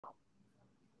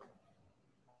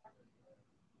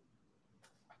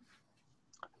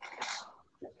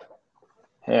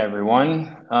Hey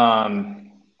everyone.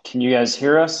 Can you guys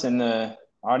hear us in the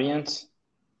audience?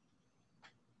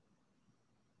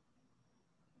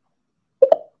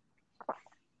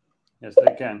 Yes,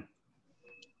 I can.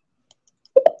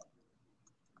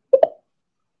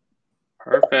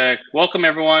 Perfect. Welcome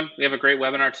everyone. We have a great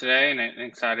webinar today and I'm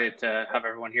excited to have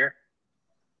everyone here.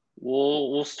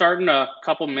 We'll start in a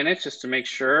couple minutes just to make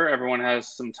sure everyone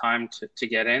has some time to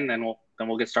get in, then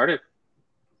we'll get started.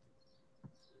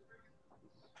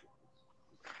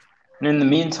 And in the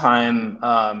meantime,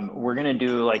 we're gonna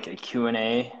do like a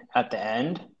Q&A at the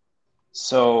end.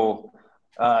 So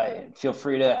feel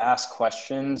free to ask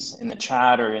questions in the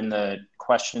chat or in the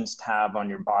questions tab on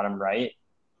your bottom right.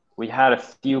 We had a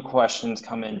few questions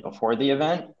come in before the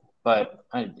event, but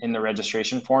in the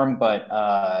registration form, but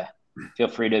feel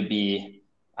free to be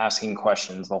asking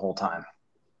questions the whole time.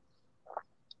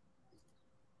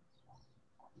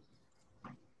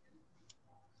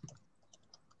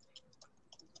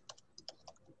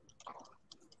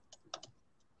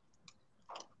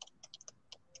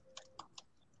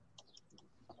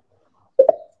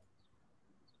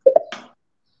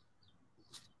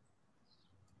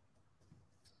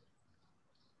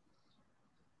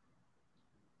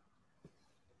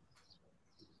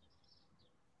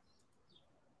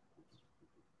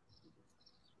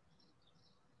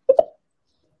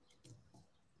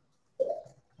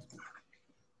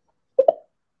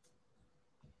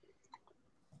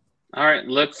 All right,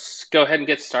 let's go ahead and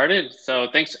get started. So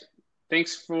thanks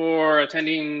for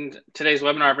attending today's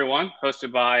webinar, everyone,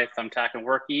 hosted by Thumbtack and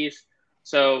Workies.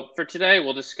 So for today,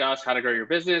 we'll discuss how to grow your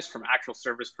business from actual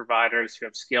service providers who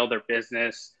have scaled their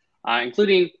business,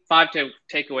 including 5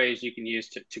 takeaways you can use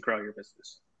to grow your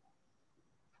business.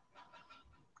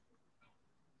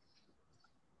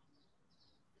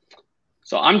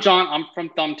 So I'm John, I'm from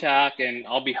Thumbtack, and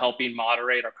I'll be helping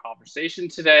moderate our conversation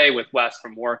today with Wes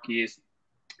from Workies.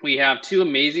 We have 2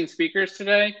 amazing speakers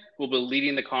today who will be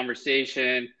leading the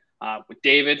conversation with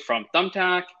David from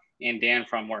Thumbtack and Dan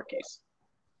from Workies.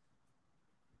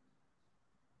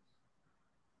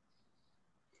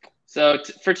 So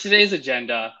for today's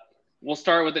agenda, we'll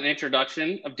start with an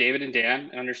introduction of David and Dan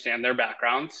and understand their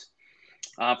backgrounds.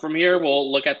 From here,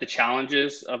 we'll look at the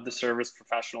challenges of the service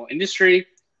professional industry,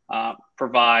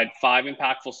 provide 5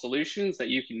 impactful solutions that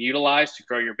you can utilize to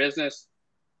grow your business.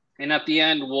 And at the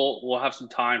end, we'll have some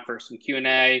time for some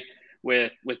Q&A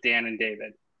with Dan and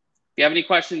David. If you have any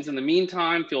questions in the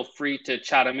meantime, feel free to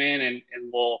chat them in and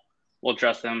we'll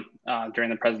address them during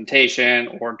the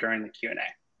presentation or during the Q&A.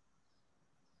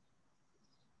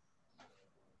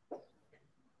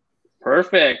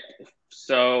 Perfect.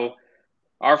 So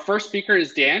our first speaker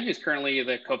is Dan, who's currently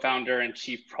the co-founder and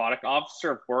chief product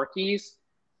officer of Workies.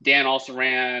 Dan also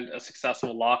ran a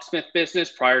successful locksmith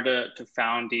business prior to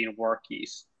founding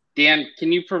Workies. Dan,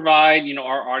 can you provide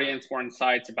our audience more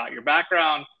insights about your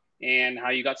background and how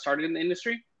you got started in the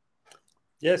industry?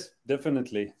 Yes,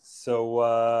 definitely.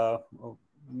 So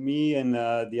me and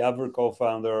the other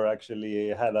co-founder actually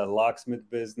had a locksmith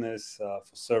business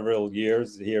for several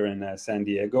years here in San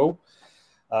Diego.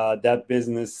 That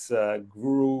business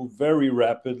grew very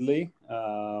rapidly.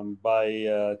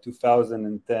 By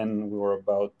 2010, we were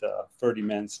about 30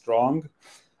 men strong.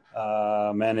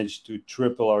 Managed to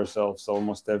triple ourselves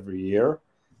almost every year,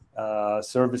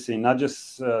 servicing not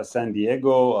just San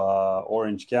Diego,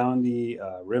 Orange County,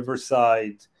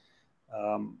 Riverside.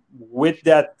 With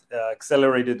that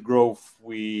accelerated growth,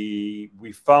 we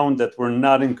found that we're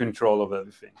not in control of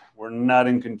everything. We're not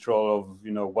in control of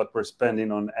what we're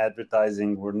spending on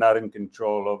advertising. We're not in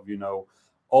control of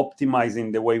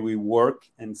optimizing the way we work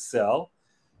and sell.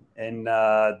 And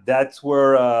that's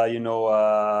where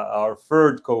our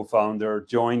third co-founder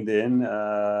joined in.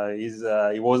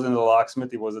 He wasn't a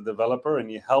locksmith; he was a developer, and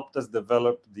he helped us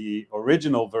develop the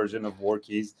original version of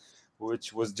Workies,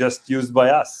 which was just used by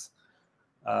us.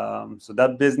 So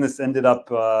that business ended up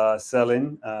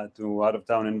selling to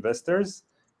out-of-town investors,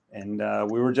 and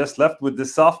we were just left with the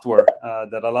software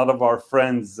that a lot of our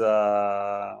friends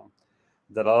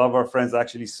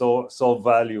actually saw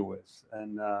value with,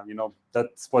 and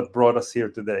that's what brought us here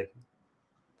today.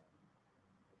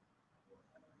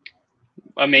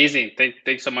 Amazing.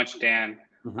 Thanks so much, Dan.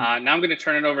 Mm-hmm. Now I'm going to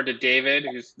turn it over to David,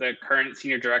 who's the current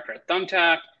senior director at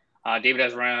Thumbtack. David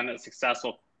has run a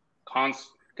successful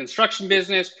construction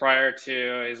business prior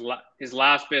to his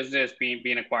last business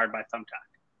being acquired by Thumbtack.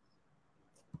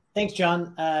 Thanks,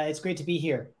 John. It's great to be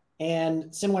here.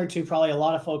 And similar to probably a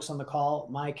lot of folks on the call,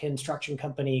 my construction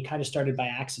company kind of started by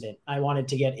accident. I wanted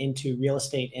to get into real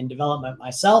estate and development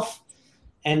myself,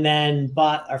 and then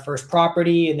bought our first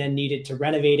property and then needed to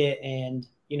renovate it and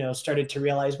started to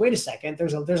realize, wait a second,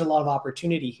 there's a lot of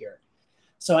opportunity here.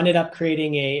 So I ended up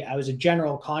creating I was a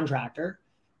general contractor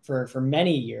for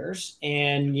many years,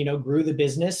 and, grew the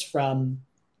business from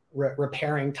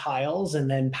repairing tiles,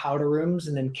 and then powder rooms,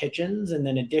 and then kitchens, and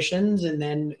then additions, and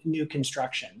then new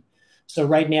construction. So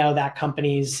right now that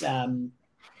company's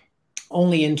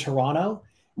only in Toronto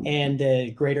and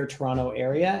the greater Toronto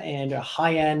area, and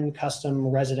high-end custom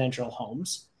residential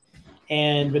homes.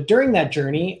 But during that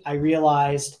journey, I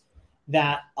realized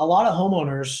that a lot of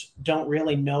homeowners don't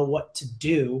really know what to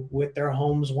do with their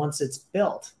homes once it's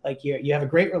built. Like you have a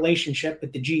great relationship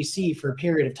with the GC for a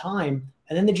period of time,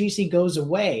 and then the GC goes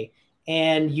away,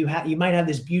 and you might have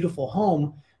this beautiful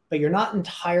home, but you're not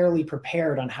entirely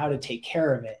prepared on how to take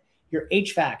care of it. Your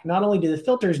HVAC, not only do the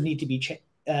filters need to be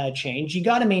changed, you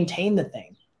got to maintain the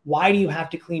thing. Why do you have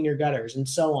to clean your gutters, and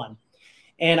so on?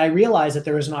 And I realized that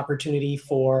there was an opportunity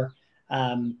for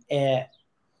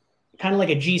kind of like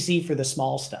a GC for the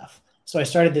small stuff. So I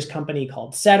started this company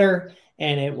called Setter,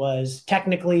 and it was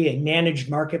technically a managed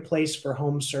marketplace for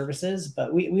home services,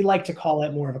 but we like to call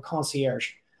it more of a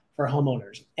concierge for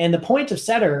homeowners. And the point of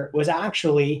Setter was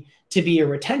actually to be a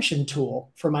retention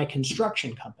tool for my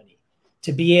construction company,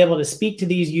 to be able to speak to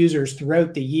these users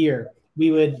throughout the year.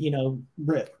 We would,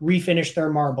 refinish their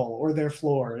marble or their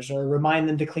floors, or remind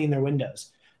them to clean their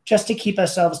windows, just to keep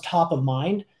ourselves top of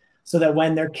mind, so that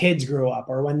when their kids grew up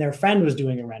or when their friend was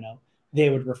doing a reno,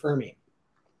 they would refer me.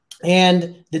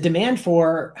 And the demand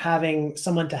for having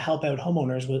someone to help out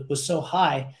homeowners was so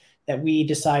high that we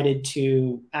decided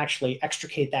to actually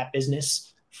extricate that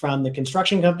business from the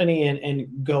construction company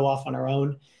and go off on our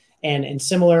own. And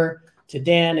similar to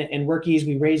Dan and Workies,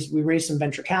 we raised some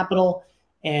venture capital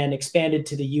and expanded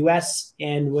to the US,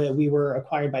 and we were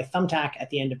acquired by Thumbtack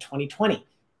at the end of 2020.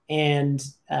 And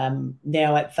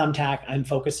now at Thumbtack, I'm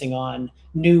focusing on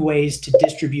new ways to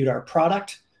distribute our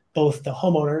product, both to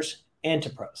homeowners and to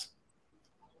pros.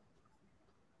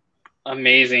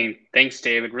 Amazing. Thanks,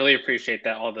 David. Really appreciate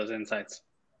that, all those insights.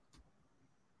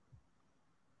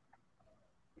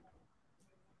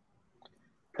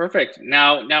 Perfect.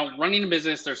 Now running a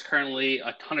business, there's currently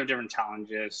a ton of different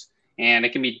challenges, and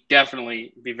it can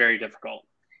definitely be very difficult.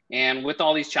 And with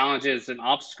all these challenges and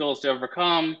obstacles to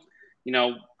overcome,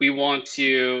 we want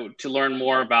to learn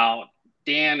more about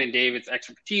Dan and David's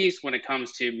expertise when it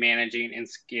comes to managing and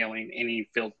scaling any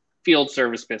field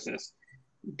service business.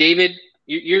 David,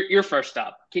 you're first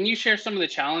up. Can you share some of the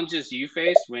challenges you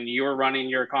faced when you were running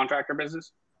your contractor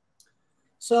business?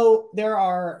 So there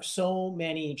are so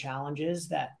many challenges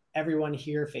that everyone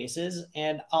here faces.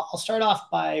 And I'll start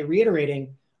off by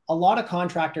reiterating, a lot of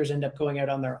contractors end up going out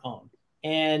on their own,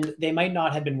 and they might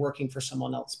not have been working for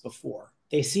someone else before.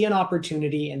 They see an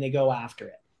opportunity and they go after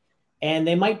it. And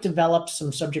they might develop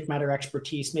some subject matter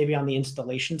expertise, maybe on the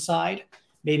installation side,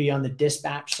 maybe on the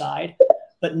dispatch side,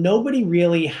 but nobody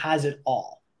really has it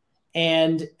all.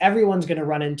 And everyone's going to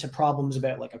run into problems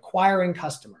about like acquiring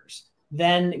customers,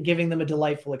 then giving them a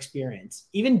delightful experience.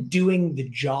 Even doing the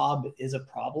job is a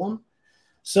problem.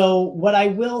 So what I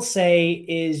will say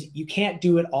is you can't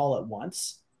do it all at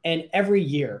once. And every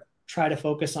year, try to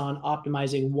focus on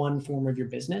optimizing one form of your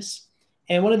business.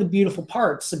 And one of the beautiful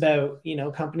parts about,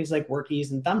 companies like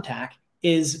Workies and Thumbtack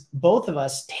is both of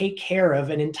us take care of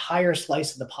an entire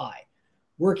slice of the pie.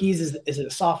 Workies is a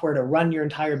software to run your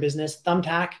entire business.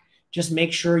 Thumbtack, just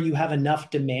make sure you have enough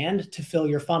demand to fill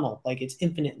your funnel. Like, it's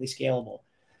infinitely scalable.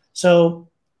 So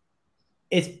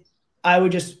I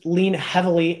would just lean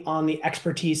heavily on the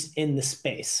expertise in the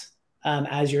space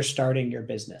as you're starting your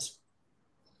business.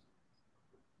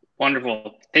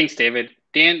 Wonderful. Thanks, David.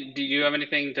 Dan, do you have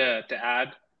anything to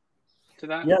add to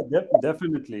that? Yeah,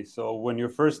 definitely. So when you're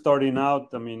first starting out,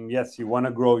 yes, you want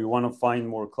to grow, you want to find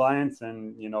more clients,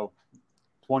 and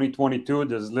 2022,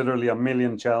 there's literally a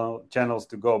million channels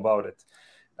to go about it.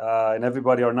 And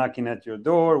everybody are knocking at your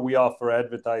door. We offer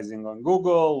advertising on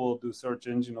Google. We'll do search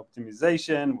engine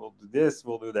optimization. We'll do this,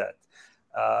 we'll do that.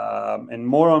 And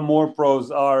more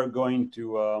pros are going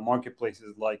to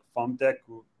marketplaces like Thumbtack,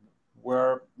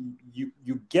 where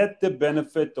you get the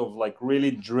benefit of like really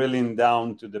drilling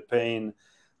down to the pain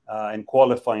and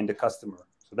qualifying the customer.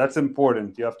 So that's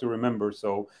important. You have to remember.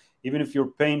 So even if you're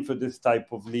paying for this type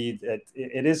of lead,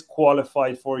 it is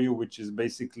qualified for you, which is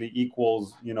basically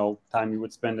equals, time you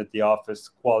would spend at the office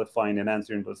qualifying and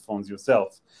answering those phones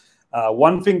yourself.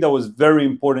 One thing that was very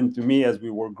important to me as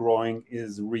we were growing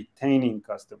is retaining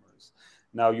customers.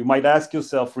 Now, you might ask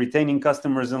yourself, retaining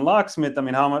customers in locksmith,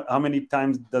 how many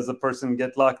times does a person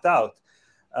get locked out?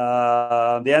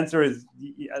 The answer is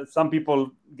some people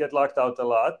get locked out a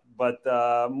lot, but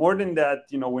more than that,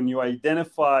 when you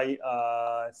identify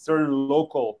certain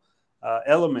local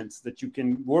elements that you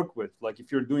can work with. Like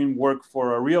if you're doing work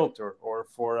for a realtor or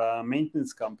for a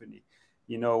maintenance company,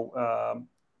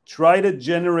 try to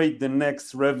generate the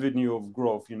next revenue of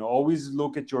growth. Always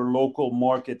look at your local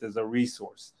market as a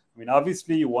resource. I mean,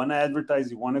 obviously you want to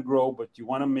advertise, you want to grow, but you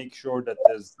want to make sure that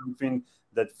there's something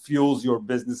that fuels your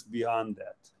business beyond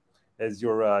that as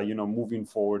you're, moving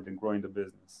forward and growing the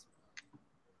business.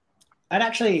 I'd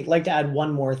actually like to add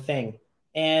one more thing,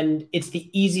 and it's the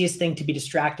easiest thing to be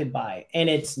distracted by, and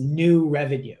it's new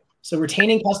revenue. So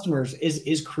retaining customers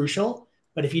is crucial,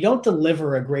 but if you don't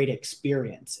deliver a great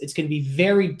experience, it's going to be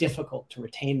very difficult to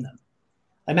retain them.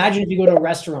 Imagine if you go to a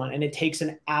restaurant and it takes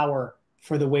an hour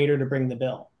for the waiter to bring the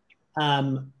bill.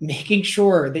 Making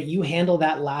sure that you handle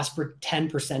that last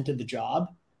 10% of the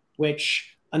job,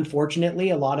 which unfortunately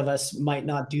a lot of us might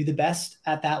not do the best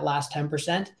at that last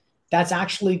 10%, that's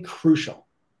actually crucial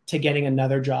to getting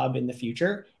another job in the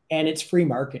future, and it's free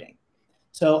marketing.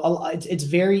 So it's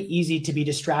very easy to be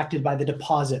distracted by the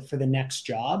deposit for the next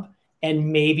job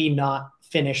and maybe not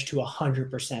finish to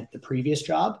 100% the previous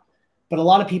job. But a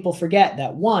lot of people forget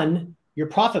that, one, your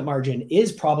profit margin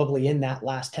is probably in that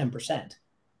last 10%.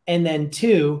 And then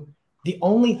two, the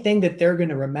only thing that they're going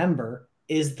to remember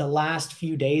is the last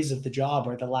few days of the job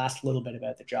or the last little bit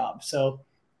about the job. So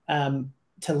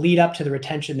to lead up to the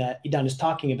retention that Idan is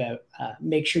talking about,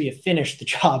 make sure you finish the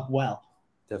job well.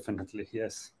 Definitely,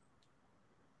 yes.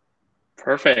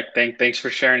 Perfect. Thanks for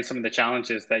sharing some of the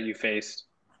challenges that you faced.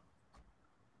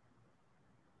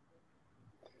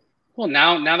 Well,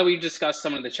 now that we've discussed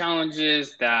some of the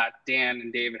challenges that Dan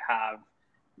and David have,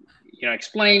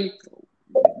 explained,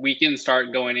 we can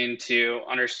start going into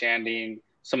understanding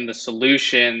some of the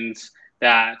solutions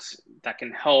that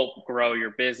can help grow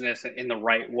your business in the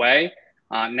right way.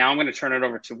 Now I'm going to turn it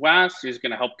over to Wes, who's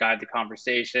going to help guide the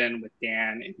conversation with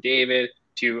Dan and David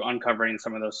to uncovering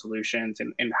some of those solutions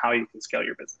and how you can scale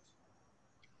your business.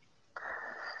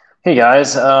 Hey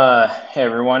guys, hey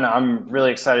everyone. I'm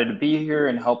really excited to be here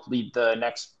and help lead the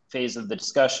next phase of the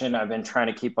discussion. I've been trying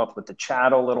to keep up with the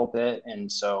chat a little bit,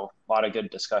 and so a lot of good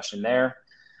discussion there.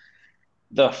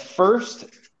 The first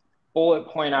bullet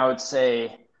point I would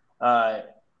say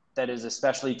that is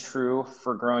especially true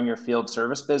for growing your field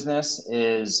service business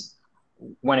is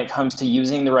when it comes to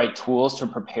using the right tools to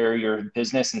prepare your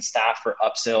business and staff for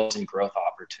upsells and growth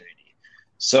opportunity.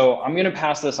 So I'm going to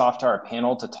pass this off to our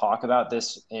panel to talk about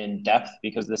this in depth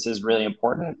because this is really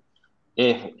important.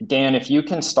 Dan, if you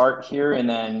can start here, and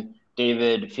then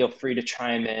David, feel free to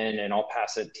chime in, and I'll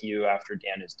pass it to you after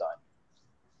Dan is done.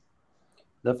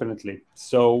 Definitely.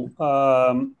 So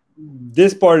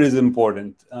this part is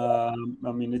important. I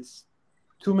mean, it's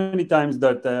too many times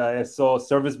that I saw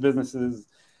service businesses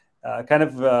kind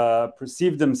of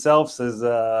perceive themselves as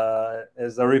a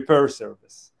repair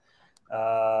service.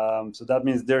 So that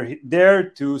means they're there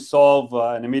to solve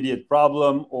an immediate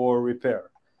problem or repair.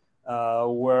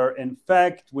 Where in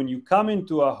fact, when you come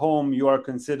into a home, you are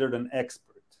considered an expert.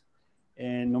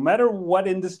 And no matter what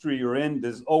industry you're in,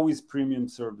 there's always premium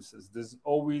services. There's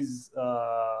always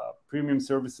premium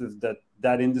services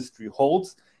that industry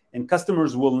holds, and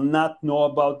customers will not know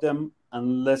about them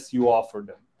unless you offer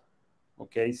them.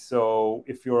 Okay, so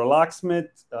if you're a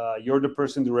locksmith, you're the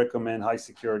person to recommend high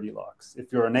security locks.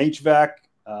 If you're an HVAC,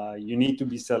 you need to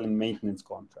be selling maintenance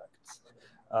contracts.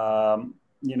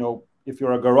 If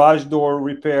you're a garage door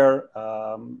repair,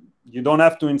 you don't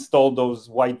have to install those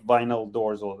white vinyl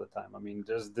doors all the time. I mean,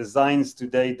 there's designs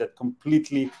today that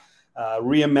completely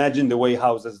reimagine the way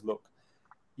houses look.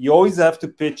 You always have to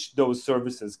pitch those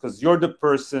services because you're the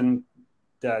person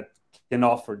that can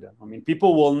offer them. I mean,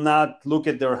 people will not look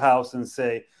at their house and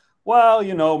say, well,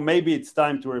 maybe it's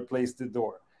time to replace the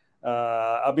door.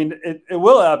 I mean, it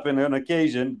will happen on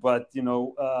occasion, but,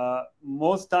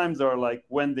 most times are like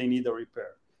when they need a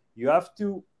repair. You have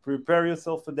to prepare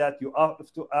yourself for that. You have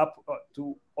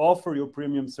to offer your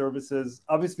premium services.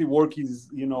 Obviously, Workies,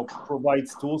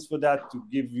 provides tools for that to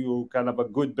give you kind of a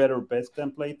good, better, best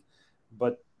template.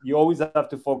 But you always have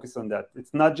to focus on that.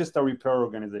 It's not just a repair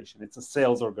organization. It's a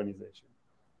sales organization.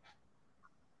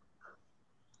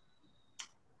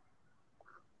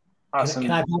 Awesome.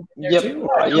 Can I yep.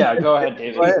 Yeah, go ahead,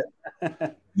 David. Go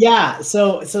ahead. Yeah.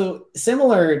 So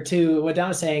similar to what Don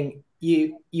was saying,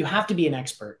 you have to be an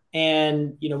expert.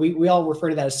 And, we all refer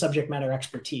to that as subject matter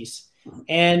expertise.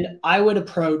 And I would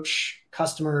approach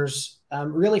customers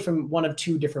really from one of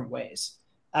two different ways.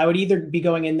 I would either be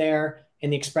going in there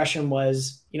and the expression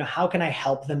was, how can I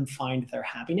help them find their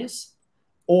happiness?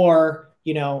 Or,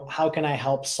 how can I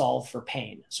help solve for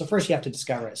pain? So first you have to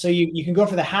discover it. So you can go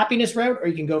for the happiness route or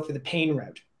you can go for the pain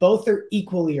route. Both are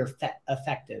equally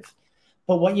effective.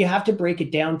 But what you have to break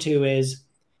it down to is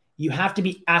you have to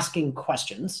be asking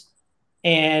questions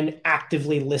and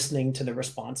actively listening to the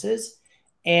responses.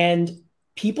 And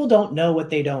people don't know what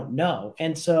they don't know.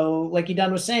 And so, like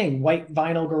Idan was saying, white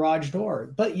vinyl garage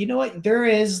door. But you know what? There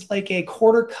is like a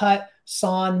quarter cut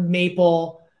sawn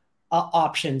maple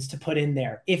options to put in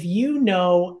there. If you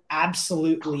know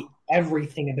absolutely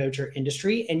everything about your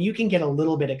industry and you can get a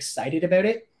little bit excited about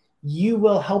it, you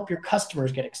will help your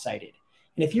customers get excited.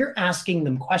 And if you're asking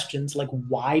them questions like,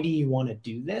 why do you want to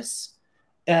do this?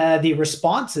 The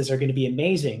responses are going to be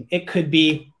amazing. It could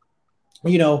be,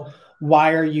 you know,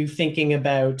 why are you thinking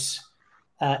about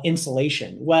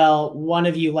insulation? Well, one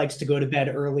of you likes to go to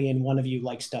bed early and one of you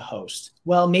likes to host.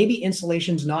 Well, maybe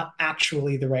insulation's not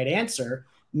actually the right answer.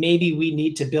 Maybe we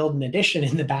need to build an addition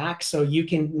in the back so you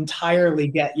can entirely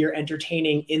get your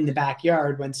entertaining in the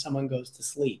backyard when someone goes to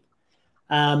sleep.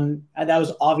 That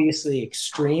was obviously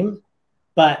extreme,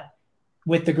 but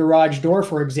with the garage door,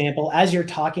 for example, as you're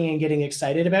talking and getting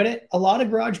excited about it, a lot of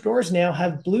garage doors now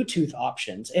have Bluetooth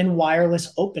options and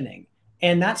wireless opening.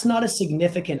 And that's not a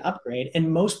significant upgrade.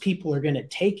 And most people are going to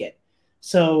take it.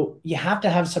 So you have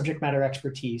to have subject matter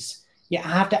expertise. You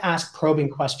have to ask probing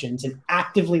questions and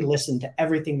actively listen to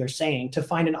everything they're saying to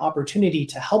find an opportunity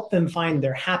to help them find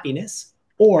their happiness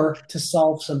or to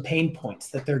solve some pain points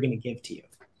that they're going to give to you.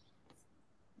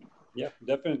 Yeah,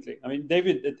 definitely. I mean,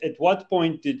 David, at what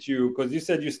point did you, because you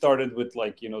said you started with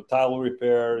like, you know, tile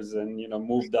repairs and, you know,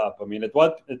 moved up. I mean, at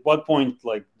what point,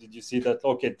 like, did you see that,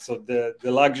 okay, so the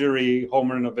luxury home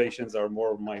renovations are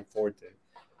more of my forte?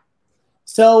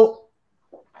 So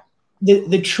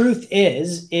the truth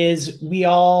is we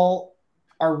all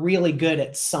are really good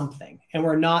at something and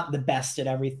we're not the best at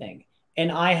everything. And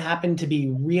I happen to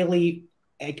be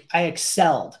I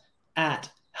excelled at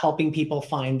helping people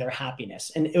find their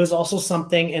happiness. And it was also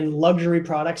something in luxury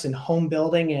products and home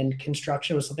building and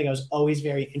construction was something I was always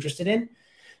very interested in.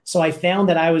 So I found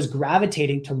that I was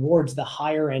gravitating towards the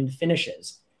higher end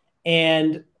finishes.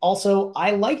 And also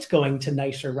I liked going to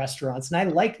nicer restaurants and I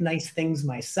like nice things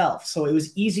myself. So it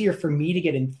was easier for me to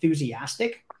get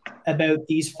enthusiastic about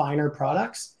these finer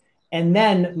products. And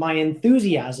then my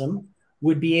enthusiasm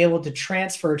would be able to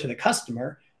transfer to the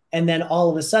customer. And then all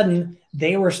of a sudden,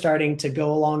 they were starting to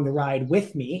go along the ride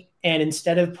with me. And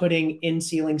instead of putting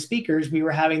in-ceiling speakers, we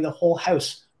were having the whole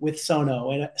house with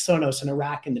Sonos and a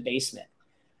rack in the basement.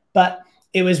 But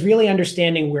it was really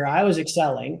understanding where I was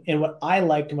excelling and what I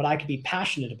liked and what I could be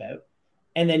passionate about.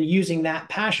 And then using that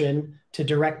passion to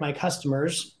direct my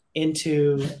customers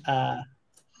into,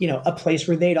 a place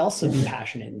where they'd also be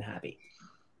passionate and happy.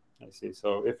 I see.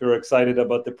 So if you're excited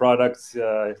about the products,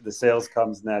 the sales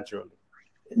comes naturally.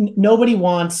 Nobody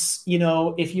wants,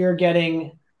 if you're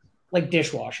getting like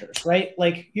dishwashers, right?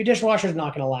 Like your dishwasher is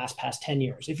not going to last past 10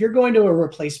 years. If you're going to a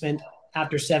replacement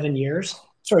after 7 years,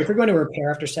 if you're going to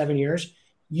repair after 7 years,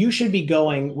 you should be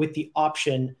going with the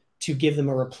option to give them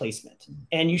a replacement.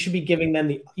 And you should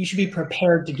be you should be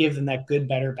prepared to give them that good,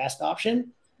 better, best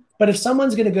option. But if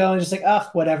someone's going to go and just like, oh,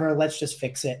 whatever, let's just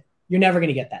fix it, you're never going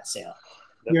to get that sale.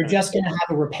 Definitely. You're just going to have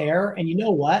a repair. And you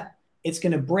know what? It's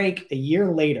going to break a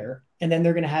year later. And then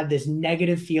they're going to have this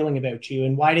negative feeling about you.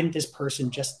 And why didn't this person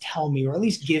just tell me or at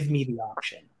least give me the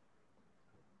option?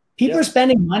 People are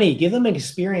spending money. Give them an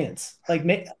experience.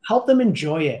 Help them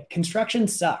enjoy it. Construction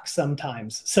sucks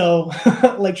sometimes. So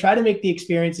try to make the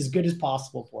experience as good as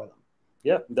possible for them.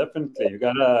 Yeah, definitely.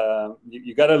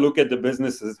 You gotta look at the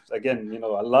businesses again.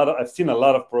 I've seen a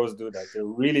lot of pros do that. They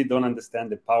really don't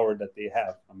understand the power that they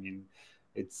have. I mean,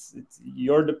 it's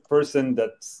you're the person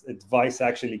that's advice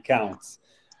actually counts.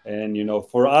 And,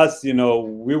 for us, we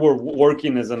were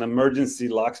working as an emergency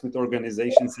locksmith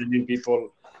organization, sending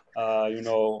people,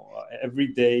 every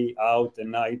day out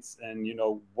and nights. And,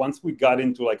 once we got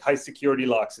into like high security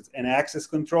locks and access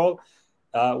control,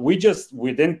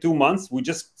 within 2 months, we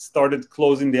just started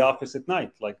closing the office at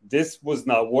night. Like this was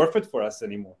not worth it for us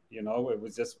anymore. It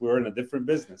was just, we're in a different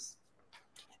business.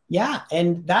 Yeah.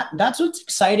 And that's what's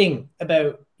exciting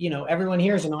about, everyone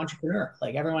here is an entrepreneur.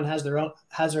 Like everyone has their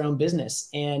own business,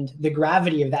 and the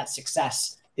gravity of that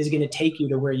success is going to take you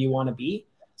to where you want to be.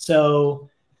 So,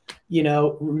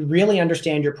 really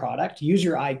understand your product, use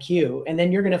your IQ, and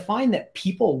then you're going to find that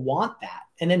people want that,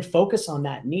 and then focus on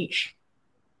that niche.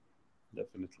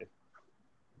 Definitely.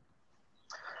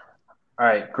 All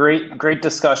right. Great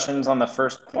discussions on the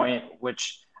first point,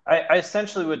 which I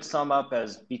essentially would sum up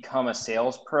as become a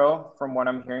sales pro from what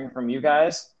I'm hearing from you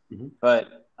guys. Mm-hmm. But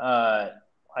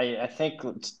I think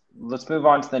let's move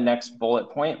on to the next bullet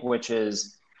point, which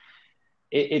is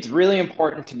it's really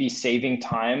important to be saving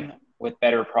time with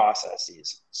better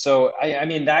processes. So, I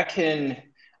mean, that can,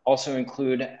 Also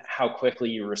include how quickly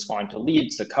you respond to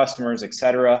leads, to customers,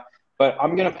 etc. But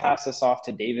I'm going to pass this off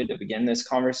to David to begin this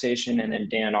conversation. And then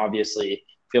Dan, obviously,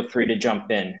 feel free to jump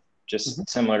in, just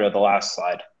similar to the last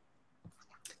slide.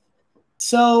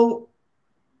 So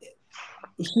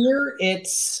here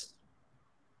it's,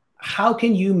 how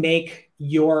can you make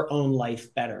your own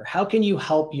life better? How can you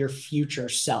help your future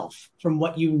self from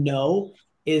what you know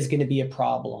is going to be a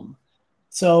problem?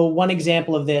 So one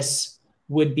example of this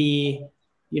would be,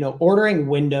 ordering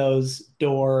windows,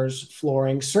 doors,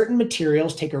 flooring. Certain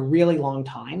materials take a really long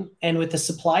time. And with the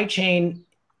supply chain,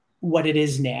 what it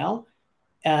is now,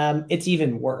 it's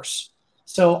even worse.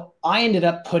 So I ended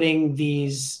up putting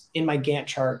these in my Gantt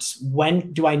charts.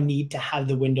 When do I need to have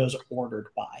the windows ordered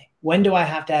by? When do I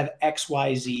have to have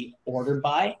XYZ ordered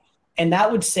by? And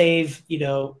that would save,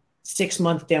 6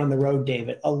 months down the road,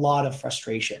 David, a lot of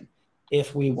frustration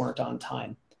if we weren't on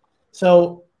time.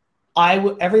 So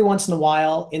every once in a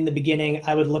while in the beginning,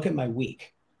 I would look at my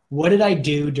week. What did I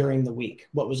do during the week?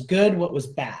 What was good? What was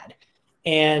bad?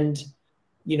 And,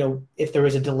 if there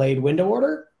was a delayed window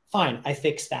order, fine, I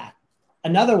fixed that.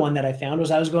 Another one that I found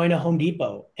was I was going to Home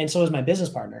Depot, and so was my business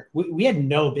partner. We had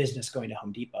no business going to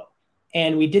Home Depot.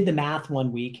 And we did the math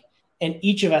one week, and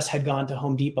each of us had gone to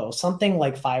Home Depot, something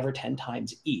like 5 or 10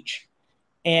 times each.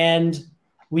 And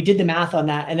we did the math on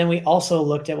that. And then we also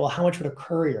looked at, well, how much would a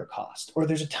courier cost? Or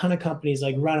there's a ton of companies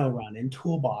like Run and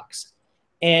Toolbox.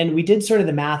 And we did sort of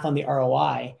the math on the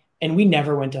ROI, and we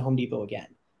never went to Home Depot again.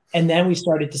 And then we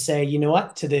started to say, you know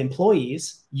what, to the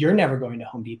employees, you're never going to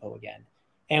Home Depot again.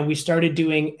 And we started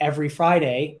doing every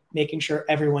Friday, making sure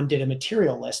everyone did a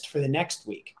material list for the next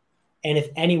week. And if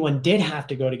anyone did have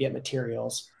to go to get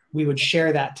materials, we would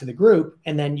share that to the group,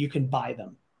 and then you can buy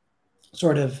them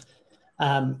sort of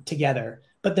together.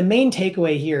 But the main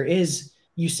takeaway here is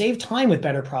you save time with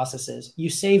better processes. You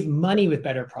save money with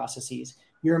better processes.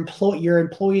 Your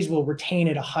employees will retain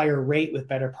at a higher rate with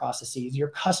better processes. Your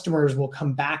customers will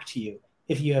come back to you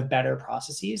if you have better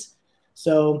processes.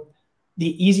 So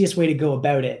the easiest way to go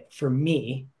about it for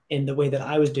me, in the way that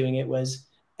I was doing it, was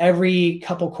every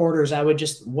couple quarters, I would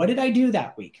just, what did I do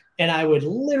that week? And I would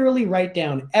literally write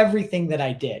down everything that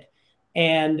I did.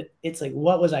 And it's like,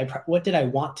 what did I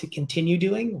want to continue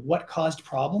doing? What caused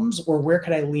problems? Or where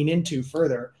could I lean into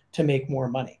further to make more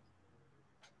money?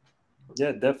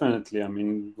 Yeah, definitely. I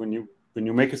mean, when you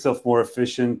make yourself more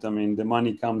efficient, I mean, the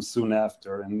money comes soon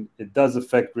after, and it does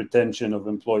affect retention of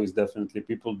employees. Definitely,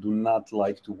 people do not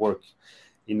like to work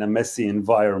in a messy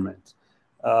environment.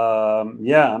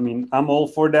 Yeah, I mean, I'm all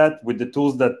for that with the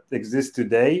tools that exist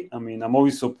today. I mean, I'm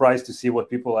always surprised to see what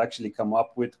people actually come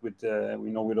up with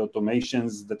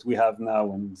automations that we have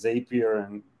now and Zapier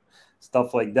and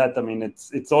stuff like that. I mean,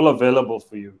 it's all available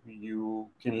for you. You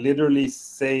can literally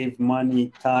save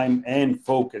money, time, and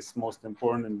focus, most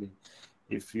importantly,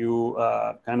 if you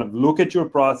kind of look at your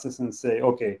process and say,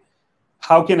 okay,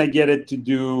 how can I get it to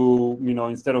do,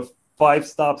 instead of 5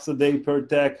 stops a day per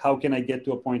tech, how can I get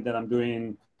to a point that I'm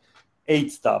doing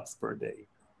 8 stops per day?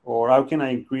 Or how can I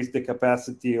increase the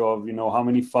capacity of, how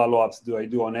many follow-ups do I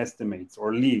do on estimates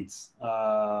or leads?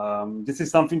 This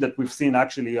is something that we've seen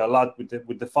actually a lot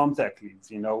with the farm tech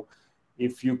leads.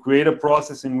 If you create a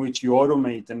process in which you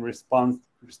automate and respond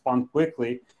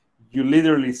quickly, you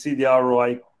literally see the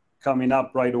ROI coming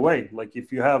up right away. Like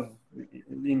if you have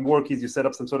in Workies, you set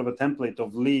up some sort of a template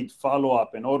of lead,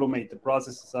 follow-up, and automate the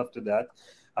processes after that.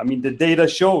 I mean, the data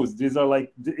shows these are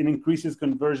like, it increases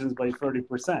conversions by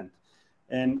 30%.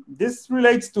 And this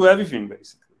relates to everything,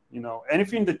 basically.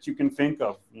 Anything that you can think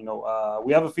of.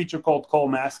 We have a feature called call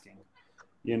masking.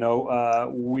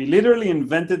 We literally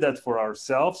invented that for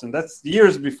ourselves, and that's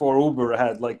years before Uber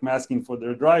had like masking for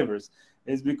their drivers.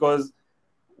 Is because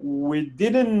we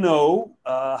didn't know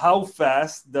how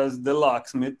fast does the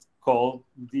locksmith call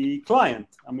the client.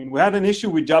 I mean, we had an issue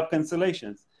with job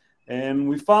cancellations, and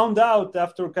we found out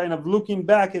after kind of looking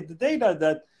back at the data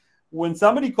that when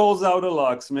somebody calls out a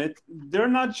locksmith, they're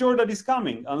not sure that he's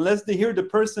coming. Unless they hear the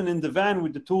person in the van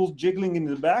with the tools jiggling in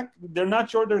the back, they're not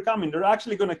sure they're coming. They're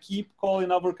actually going to keep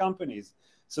calling other companies.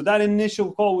 So that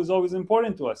initial call was always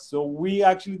important to us. So we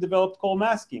actually developed call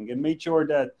masking and made sure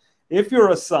that if you're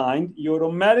assigned, you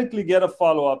automatically get a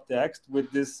follow-up text with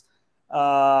this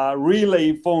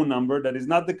relay phone number that is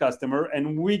not the customer,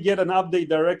 and we get an update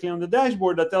directly on the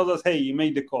dashboard that tells us, hey, you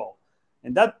made the call.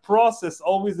 And that process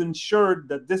always ensured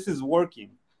that this is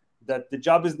working, that the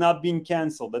job is not being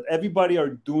canceled, that everybody are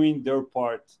doing their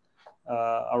part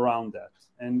around that.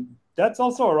 And that's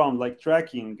also around like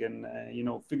tracking and,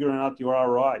 figuring out your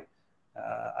ROI.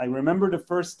 I remember the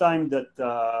first time that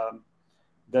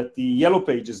the yellow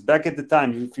pages, back at the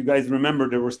time, if you guys remember,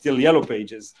 there were still yellow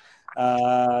pages.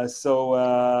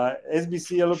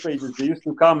 SBC Yellow Pages, they used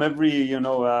to come every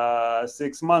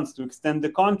 6 months to extend the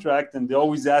contract, and they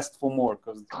always asked for more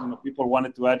because people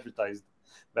wanted to advertise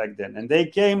back then. And they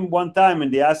came one time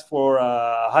and they asked for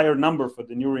a higher number for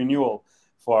the new renewal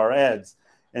for our ads.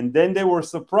 And then they were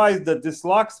surprised that this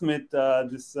locksmith,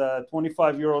 this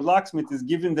 25-year-old locksmith, is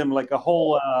giving them like a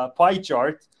whole pie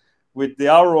chart with the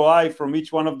ROI from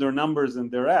each one of their numbers and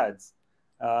their ads.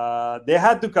 They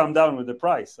had to come down with the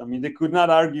price. I mean, they could not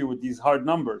argue with these hard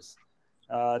numbers.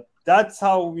 That's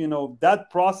how, that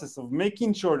process of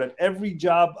making sure that every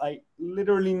job, I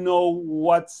literally know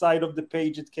what side of the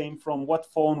page it came from, what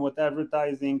phone, what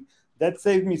advertising, that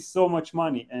saved me so much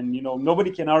money. And,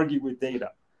 nobody can argue with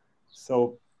data.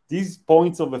 So these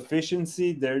points of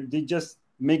efficiency, they just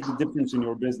make the difference in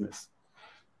your business.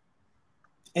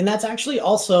 And that's actually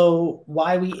also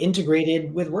why we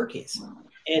integrated with Workies.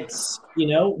 It's,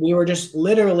 we were just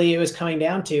literally, it was coming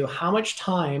down to how much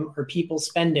time are people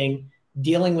spending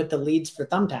dealing with the leads for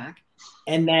Thumbtack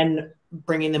and then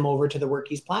bringing them over to the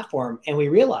Workies platform. And we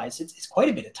realized it's quite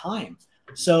a bit of time.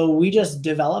 So we just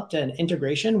developed an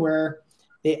integration where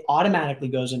it automatically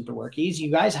goes into Workies.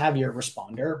 You guys have your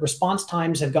responder. Response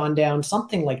times have gone down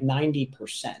something like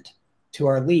 90% to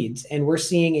our leads. And we're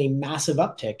seeing a massive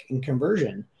uptick in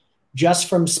conversion just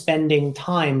from spending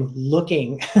time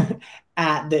looking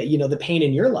at the pain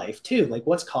in your life too. Like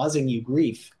what's causing you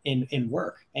grief in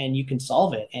work, and you can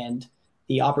solve it. And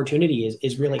the opportunity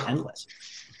is really endless.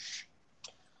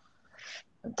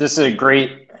 This is a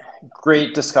great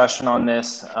discussion on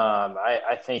this.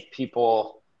 I think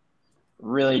people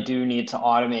really do need to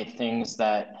automate things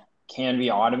that can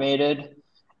be automated.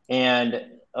 And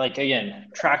like, again,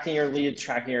 tracking your leads,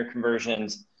 tracking your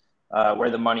conversions,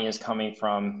 where the money is coming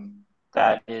from,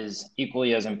 that is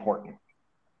equally as important.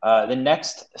 The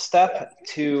next step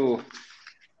to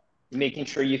making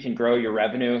sure you can grow your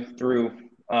revenue through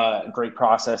great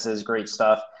processes, great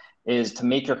stuff, is to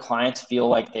make your clients feel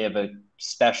like they have a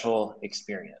special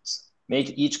experience.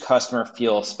 Make each customer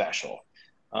feel special.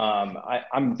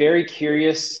 I'm very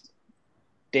curious,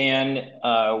 Dan,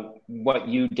 what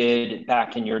you did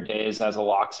back in your days as a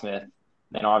locksmith,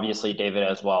 and obviously David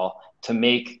as well, to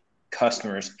make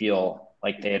customers feel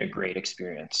like they had a great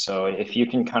experience. So if you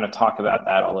can kind of talk about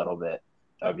that a little bit,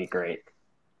 that would be great.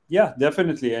 Yeah,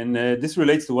 definitely. And this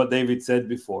relates to what David said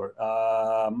before.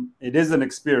 It is an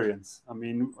experience. I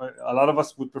mean, a lot of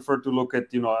us would prefer to look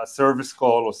at, a service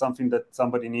call or something that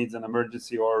somebody needs an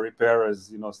emergency or a repair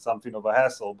as, something of a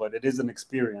hassle, but it is an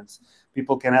experience.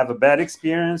 People can have a bad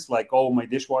experience, like, oh, my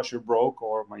dishwasher broke,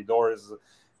 or my door is,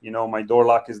 my door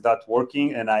lock is not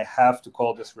working and I have to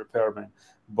call this repairman.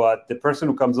 But the person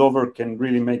who comes over can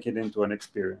really make it into an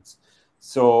experience.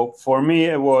 So for me,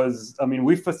 it was,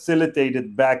 we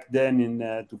facilitated back then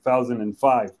in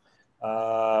 2005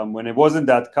 when it wasn't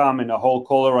that common, a whole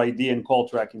caller ID and call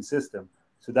tracking system.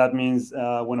 So that means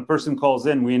when a person calls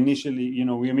in, we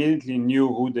immediately knew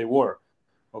who they were.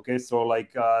 Okay, so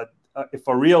like if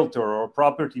a realtor or a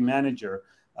property manager,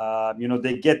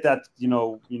 they get that,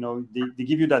 they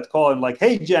give you that call and like,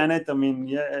 hey, Janet,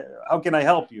 how can I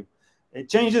help you? It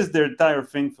changes their entire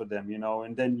thing for them,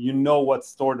 and then what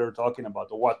store they're talking about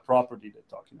or what property they're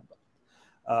talking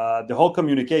about. The whole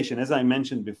communication, as I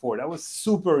mentioned before, that was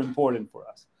super important for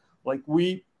us. Like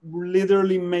we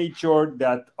literally made sure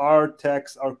that our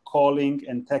techs are calling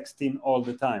and texting all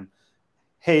the time.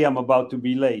 Hey, I'm about to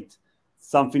be late.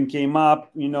 Something came up,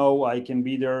 I can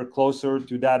be there closer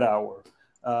to that hour.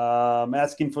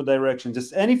 Asking for directions,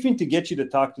 just anything to get you to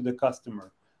talk to the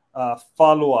customer.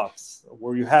 Follow-ups,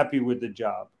 were you happy with the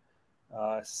job?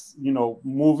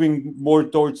 Moving more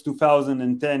towards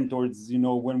 2010, towards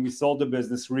when we sold the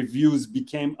business, reviews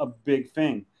became a big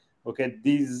thing. Okay,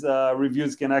 these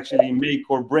reviews can actually make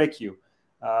or break you.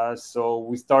 So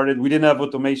we didn't have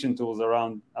automation tools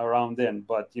around then,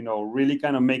 but really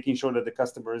kind of making sure that the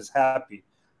customer is happy.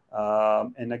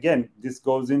 And again, this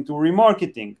goes into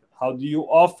remarketing. How do you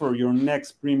offer your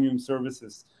next premium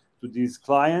services to these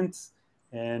clients?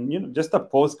 And just a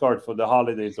postcard for the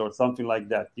holidays or something like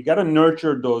that. You got to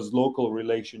nurture those local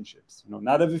relationships.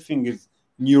 Not everything is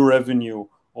new revenue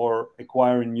or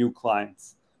acquiring new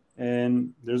clients.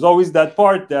 And there's always that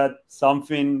part that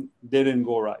something didn't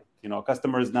go right.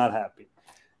 Customer is not happy.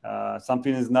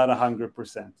 Something is not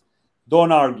 100%.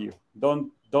 Don't argue.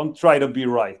 Don't try to be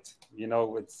right.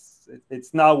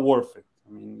 It's not worth it.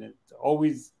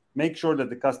 Always make sure that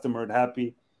the customer is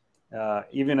happy.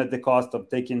 Even at the cost of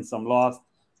taking some loss.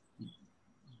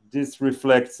 This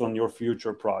reflects on your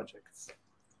future projects.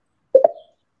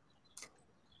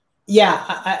 Yeah,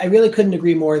 I really couldn't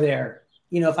agree more there.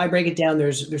 if I break it down,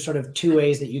 there's sort of two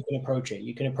ways that you can approach it.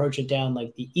 You can approach it down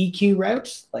like the EQ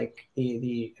route, like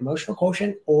the emotional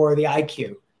quotient, or the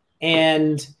IQ.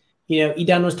 And,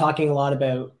 Edan was talking a lot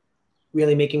about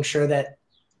really making sure that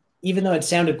even though it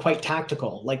sounded quite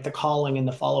tactical, like the calling and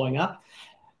the following up,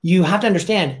 you have to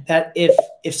understand that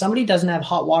if somebody doesn't have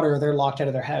hot water or they're locked out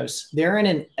of their house, they're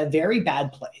in a very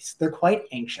bad place. They're quite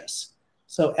anxious.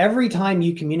 So every time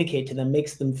you communicate to them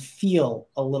makes them feel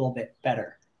a little bit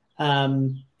better.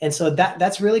 And so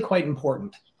that's really quite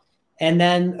important. And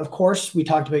then, of course, we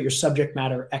talked about your subject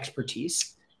matter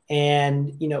expertise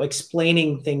and,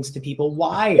 explaining things to people.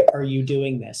 Why are you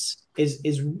doing this? Is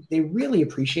they really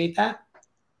appreciate that.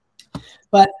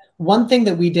 But one thing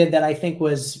that we did that I think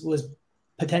was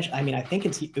potential. I mean, I think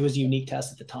it was unique to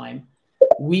us at the time.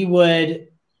 We would,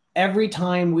 every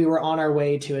time we were on our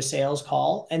way to a sales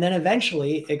call, and then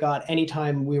eventually it got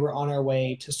anytime we were on our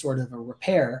way to sort of a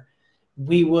repair,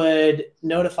 we would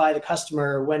notify the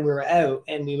customer when we were out,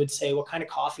 and we would say, what kind of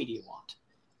coffee do you want?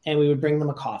 And we would bring them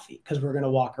a coffee because we're going to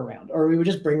walk around, or we would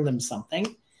just bring them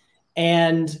something.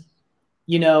 And,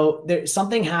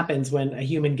 something happens when a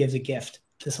human gives a gift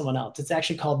to someone else. It's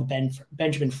actually called the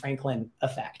Benjamin Franklin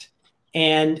effect.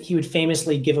 And he would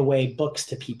famously give away books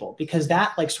to people because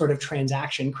that sort of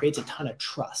transaction creates a ton of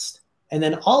trust. And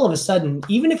then all of a sudden,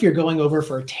 even if you're going over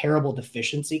for a terrible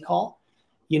deficiency call,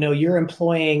 you're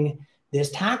employing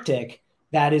this tactic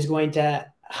that is going to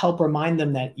help remind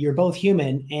them that you're both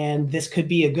human and this is going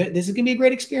to be a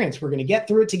great experience. We're going to get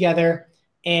through it together.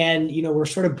 And, we're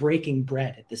sort of breaking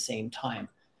bread at the same time.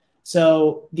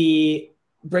 So the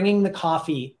bringing the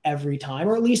coffee every time,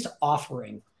 or at least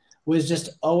offering, was just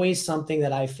always something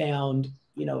that I found,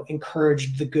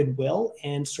 encouraged the goodwill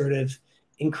and sort of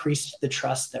increased the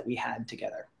trust that we had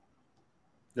together.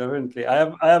 Definitely. I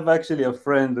have actually a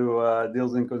friend who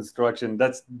deals in construction.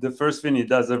 That's the first thing he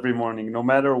does every morning, no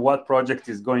matter what project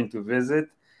he's going to visit.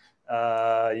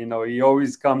 He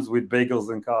always comes with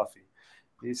bagels and coffee.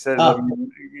 He says,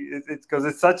 it's because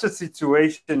it's such a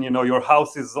situation, your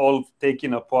house is all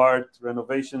taken apart,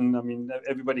 renovation. I mean,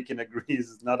 everybody can agree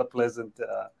is not a pleasant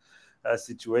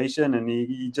situation. And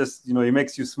he just, he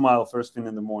makes you smile first thing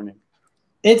in the morning.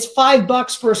 It's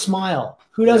 $5 for a smile.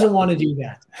 Who doesn't want to do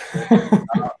that?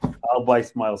 I'll buy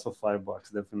smiles for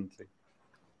 $5, definitely.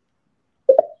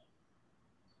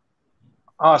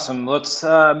 Awesome. Let's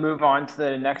move on to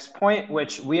the next point,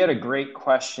 which we had a great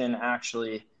question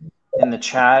actually in the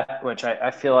chat, which I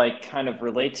feel like kind of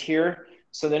relates here.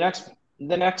 So the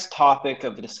next topic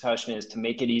of the discussion is to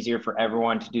make it easier for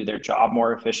everyone to do their job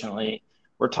more efficiently.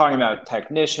 We're talking about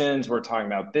technicians, we're talking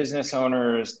about business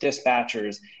owners,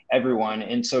 dispatchers, everyone.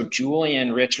 And so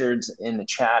Julian Richards in the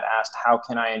chat asked, how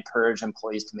can I encourage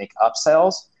employees to make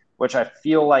upsells? Which I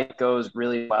feel like goes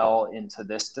really well into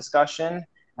this discussion,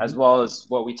 as well as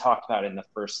what we talked about in the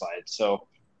first slide. So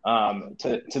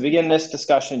to begin this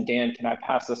discussion, Dan, can I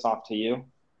pass this off to you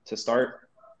to start?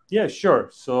 Yeah, sure.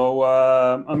 So,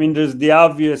 there's the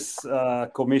obvious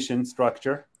commission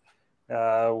structure,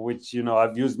 which,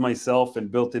 I've used myself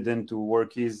and built it into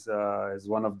Workies as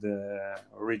one of the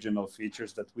original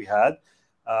features that we had.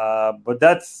 But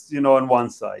that's, on one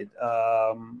side.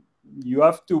 You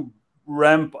have to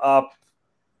ramp up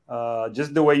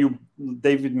just the way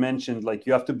David mentioned, like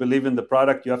you have to believe in the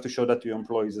product. You have to show that to your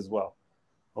employees as well.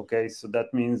 Okay, so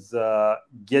that means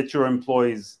get your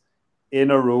employees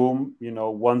in a room,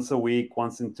 once a week,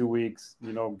 once in 2 weeks,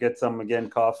 get some, again,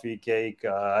 coffee, cake,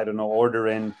 order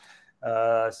in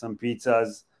some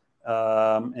pizzas,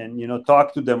 and,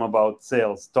 talk to them about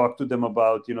sales, talk to them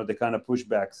about, the kind of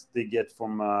pushbacks they get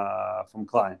from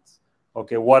clients.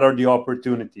 Okay, what are the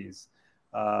opportunities?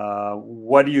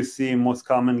 What do you see most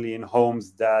commonly in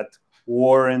homes that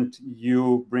warrant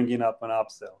you bringing up an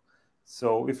upsell?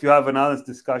 So if you have an honest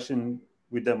discussion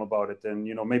with them about it, and,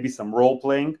 maybe some role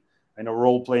playing, I know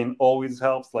role playing always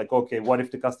helps. Like, okay, what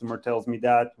if the customer tells me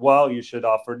that? Well, you should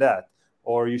offer that.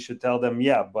 Or you should tell them,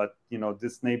 yeah, but,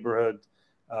 this neighborhood,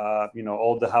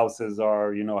 all the houses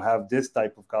are, have this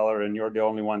type of color and you're the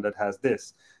only one that has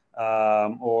this.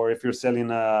 Or if you're selling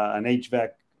an HVAC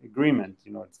agreement,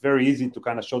 it's very easy to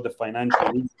kind of show the financial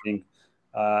reasoning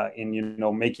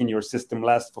in, making your system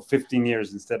last for 15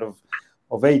 years instead of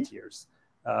 8 years.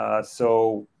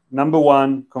 So number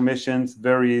one, commissions,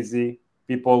 very easy.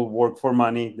 People work for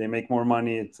money. They make more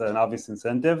money. It's an obvious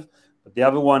incentive. But the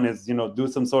other one is, do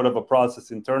some sort of a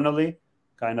process internally,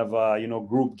 kind of,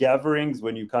 group gatherings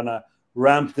when you kind of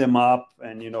ramp them up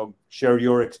and, share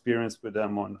your experience with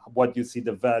them on what you see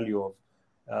the value of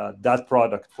that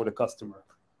product for the customer.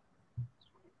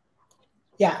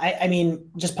 Yeah, I mean,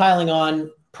 just piling on,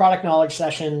 product knowledge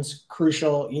sessions,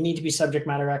 crucial. You need to be subject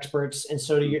matter experts, and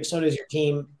so does your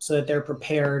team, so that they're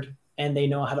prepared and they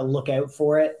know how to look out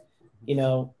for it. You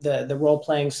know, the role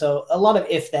playing. So a lot of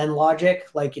if then logic.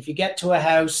 Like if you get to a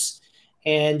house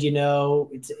and you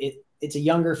know it's a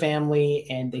younger family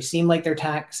and they seem like they're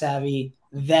tech savvy,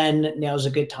 then now's a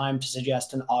good time to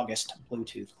suggest an August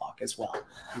Bluetooth lock as well.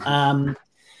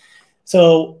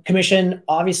 So commission,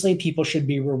 obviously people should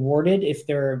be rewarded if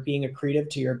they're being accretive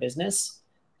to your business.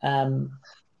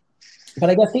 But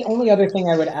I guess the only other thing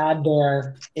I would add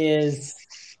there is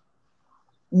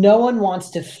no one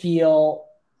wants to feel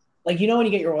like, you know, when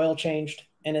you get your oil changed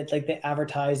and it's like they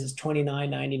advertise is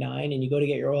 $29.99 and you go to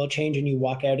get your oil change and you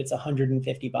walk out, it's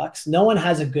 $150. No one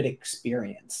has a good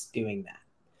experience doing that.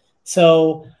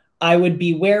 So I would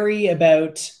be wary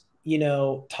about, you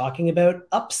know, talking about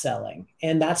upselling.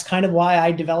 And that's kind of why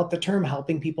I developed the term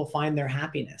helping people find their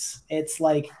happiness. It's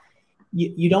like,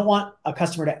 you don't want a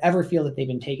customer to ever feel that they've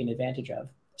been taken advantage of.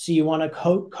 So you want to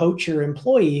coach your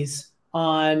employees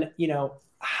on, you know,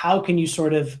 how can you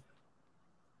sort of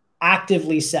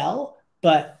actively sell,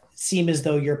 but seem as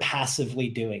though you're passively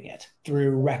doing it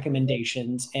through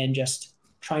recommendations and just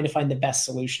trying to find the best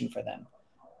solution for them.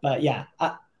 But yeah,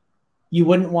 you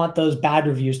wouldn't want those bad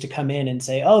reviews to come in and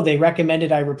say, oh, they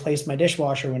recommended I replace my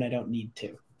dishwasher when I don't need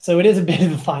to. So it is a bit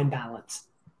of a fine balance.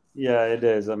 Yeah, it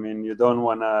is. I mean, you don't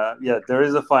want to, yeah, there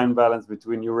is a fine balance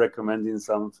between you recommending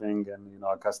something and, you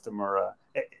know, a customer,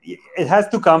 it has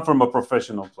to come from a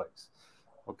professional place.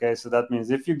 Okay, so that means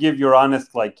if you give your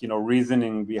honest, like, you know,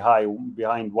 reasoning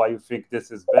behind why you think this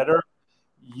is better,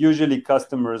 usually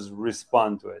customers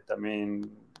respond to it. I mean,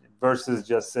 versus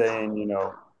just saying, you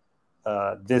know,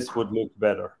 this would look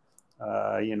better,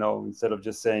 you know, instead of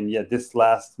just saying, yeah, this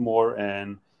lasts more.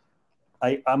 And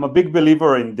I'm a big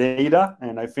believer in data,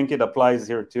 and I think it applies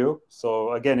here too.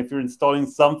 So again, if you're installing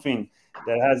something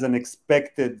that has an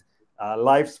expected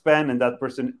lifespan and that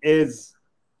person is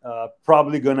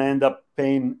probably going to end up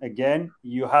paying again,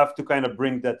 you have to kind of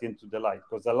bring that into the light,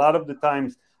 because a lot of the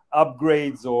times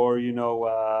upgrades or, you know,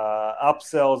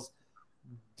 upsells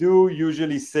do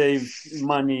usually save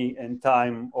money and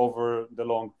time over the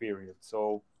long period.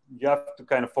 So you have to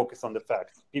kind of focus on the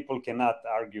facts. People cannot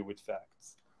argue with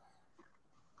facts.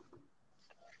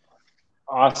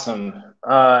 Awesome.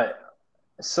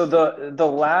 So the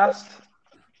last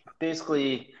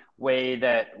basically way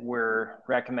that we're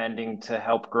recommending to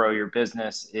help grow your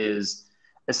business is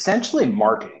essentially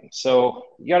marketing. So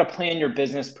you got to plan your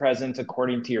business presence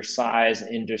according to your size,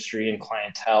 industry, and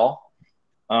clientele.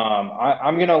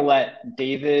 I'm going to let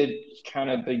David kind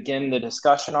of begin the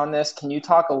discussion on this. Can you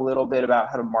talk a little bit about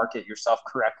how to market yourself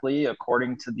correctly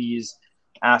according to these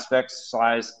aspects,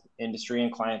 size, industry,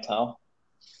 and clientele?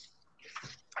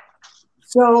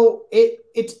 So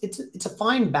it's a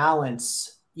fine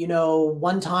balance. You know,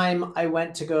 one time I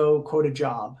went to go quote a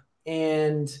job,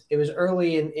 and it was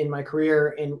early in my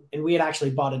career, and we had actually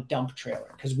bought a dump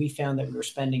trailer because we found that we were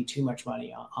spending too much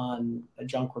money on a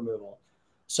junk removal.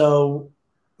 So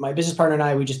my business partner and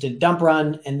I, we just did a dump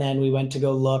run, and then we went to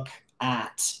go look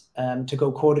at to go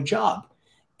quote a job.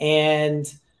 And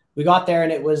we got there,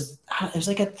 and it was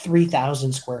like a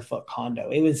 3,000 square foot condo.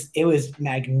 It was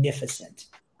magnificent.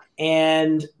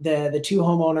 And the two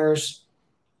homeowners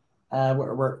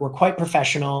were quite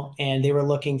professional, and they were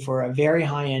looking for a very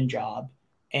high-end job.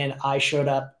 And I showed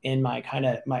up in my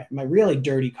my really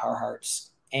dirty Carhartts,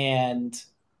 and,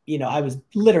 you know, I was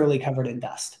literally covered in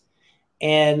dust.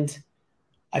 And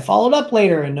I followed up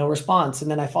later and no response. And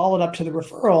then I followed up to the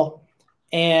referral,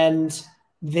 and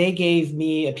they gave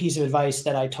me a piece of advice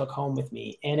that I took home with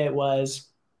me. And it was,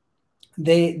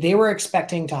 they were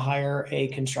expecting to hire a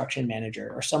construction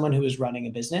manager or someone who was running a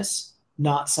business,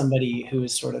 not somebody who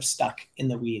is sort of stuck in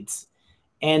the weeds.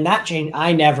 And that changed.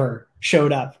 I never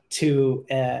showed up to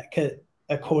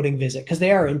a quoting visit, because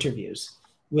they are interviews,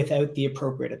 without the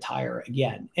appropriate attire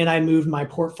again. And I moved my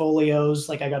portfolios.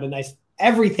 Like, I got a nice,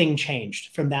 everything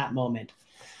changed from that moment.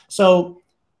 So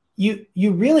you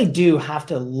really do have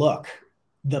to look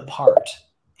the part.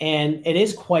 And it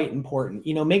is quite important.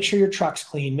 You know, make sure your truck's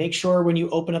clean. Make sure when you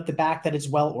open up the back that it's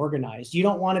well organized. You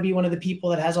don't want to be one of the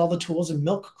people that has all the tools and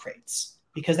milk crates,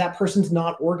 because that person's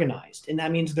not organized. And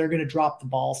that means they're going to drop the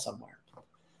ball somewhere.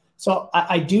 So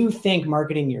I do think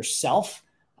marketing yourself,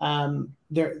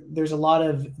 there's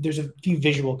a few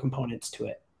visual components to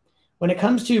it. When it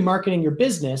comes to marketing your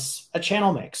business, a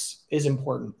channel mix is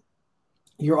important.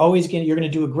 You're going to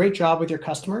do a great job with your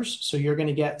customers. So you're going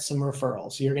to get some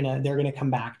referrals. They're going to come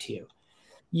back to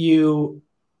you.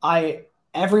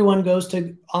 Everyone goes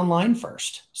to online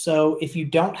first. So if you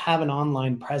don't have an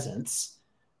online presence,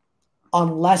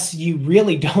 unless you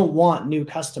really don't want new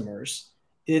customers,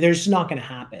 they're just not going to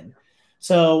happen.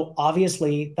 So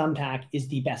obviously, Thumbtack is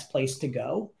the best place to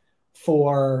go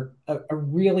for a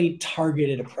really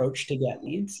targeted approach to get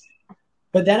leads.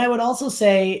 But then I would also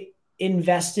say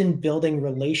invest in building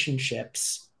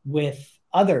relationships with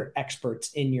other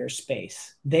experts in your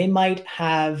space. They might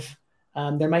have,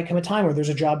 there might come a time where there's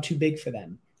a job too big for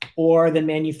them, or the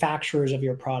manufacturers of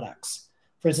your products.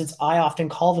 For instance, I often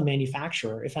call the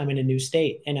manufacturer if I'm in a new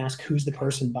state and ask who's the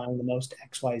person buying the most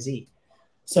XYZ.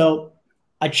 So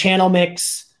a channel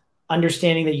mix,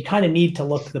 understanding that you kind of need to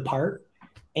look the part.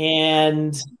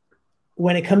 And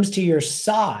when it comes to your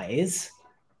size,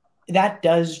 that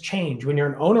does change. When you're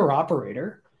an owner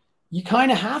operator, you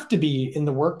kind of have to be in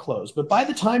the work clothes. But by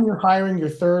the time you're hiring your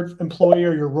third employee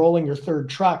or you're rolling your third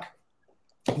truck,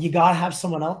 you got to have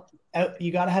someone else.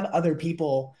 You got to have other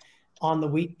people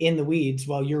in the weeds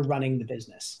while you're running the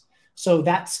business. So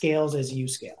that scales as you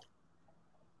scale.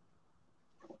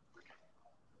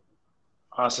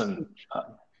 Awesome.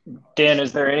 Dan,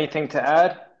 is there anything to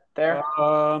add there?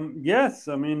 Yes,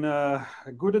 I mean,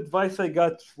 good advice I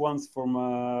got once from,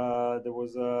 there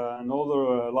was an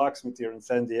older locksmith here in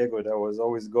San Diego that was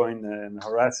always going and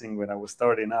harassing when I was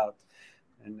starting out.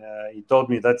 And he told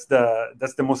me that's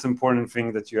the most important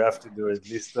thing that you have to do, at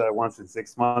least once in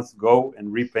 6 months, go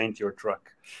and repaint your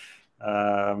truck.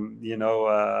 I didn't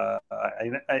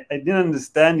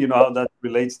understand, how that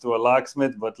relates to a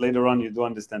locksmith, but later on you do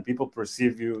understand. People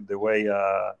perceive you the way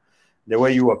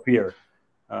you appear.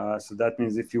 So that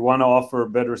means if you want to offer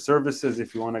better services,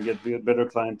 if you want to get better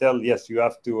clientele, yes, you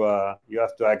have to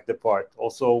act the part.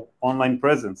 Also, online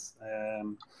presence.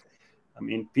 I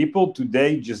mean, people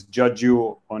today just judge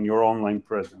you on your online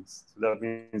presence. So that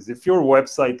means if your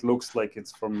website looks like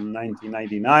it's from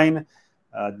 1999,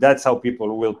 that's how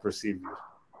people will perceive you.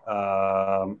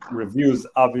 Reviews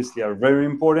obviously are very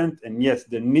important. And yes,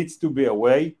 there needs to be a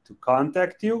way to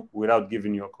contact you without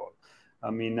giving you a call. I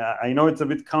mean, I know it's a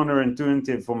bit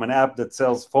counterintuitive from an app that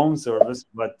sells phone service,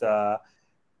 but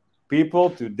people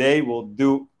today will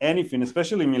do anything,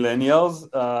 especially millennials,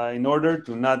 in order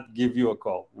to not give you a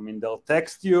call. I mean, they'll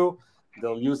text you,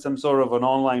 they'll use some sort of an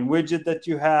online widget that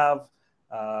you have.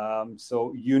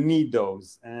 So you need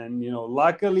those. And,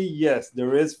 luckily, yes,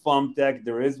 there is Thumbtack,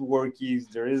 there is Workies,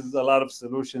 there is a lot of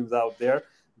solutions out there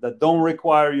that don't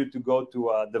require you to go to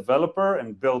a developer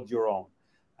and build your own.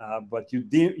 But you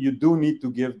do need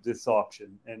to give this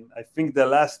option. And I think the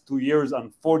last 2 years,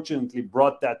 unfortunately,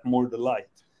 brought that more to light.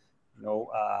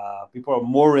 People are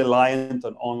more reliant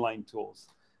on online tools.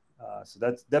 So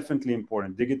that's definitely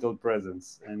important, digital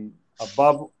presence. And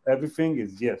above everything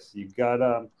is, yes,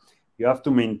 you have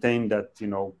to maintain that,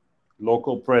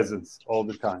 local presence all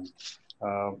the time.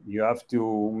 You have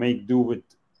to make do with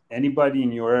anybody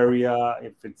in your area.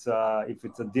 If it's a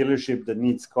dealership that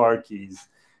needs car keys,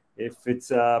 if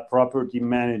it's a property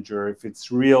manager, if it's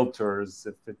realtors,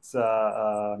 if it's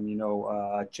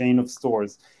a chain of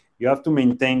stores, you have to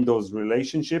maintain those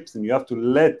relationships, and you have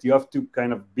to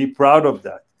kind of be proud of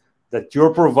that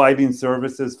you're providing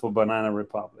services for Banana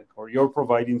Republic, or you're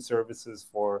providing services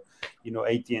for,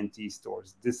 AT&T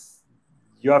stores.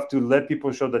 You have to let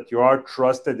people show that you are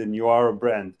trusted and you are a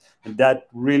brand, and that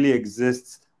really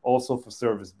exists also for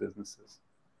service businesses.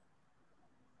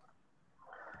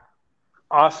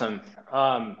 Awesome.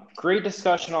 Great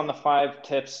discussion on the 5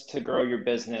 tips to grow your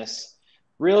business.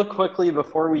 Real quickly,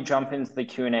 before we jump into the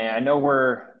Q&A, I know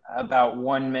we're about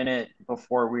 1 minute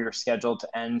before we were scheduled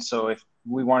to end. So if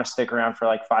we want to stick around for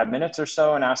like 5 minutes or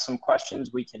so and ask some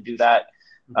questions, we can do that.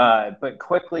 But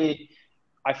quickly,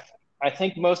 I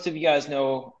think most of you guys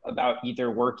know about either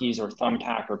Workies or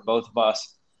Thumbtack or both of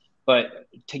us. But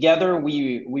together,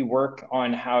 we work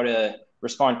on how to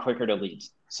respond quicker to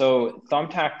leads. So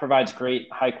Thumbtack provides great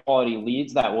high quality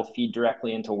leads that will feed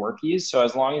directly into Workies. So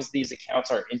as long as these accounts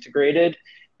are integrated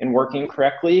and working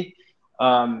correctly,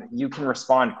 you can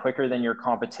respond quicker than your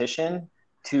competition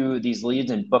to these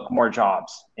leads and book more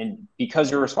jobs. And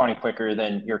because you're responding quicker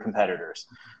than your competitors.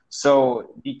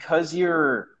 So because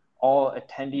you're all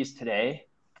attendees today,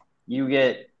 you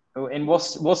get, and we'll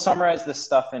summarize this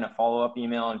stuff in a follow-up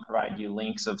email and provide you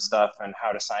links of stuff and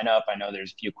how to sign up. I know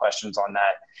there's a few questions on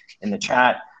that in the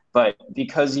chat, but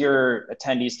because you're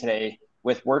attendees today,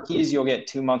 with Workies, you'll get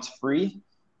 2 months free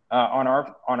on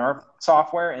our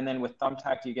software. And then with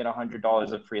Thumbtack, you get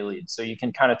 $100 of free leads. So you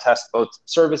can kind of test both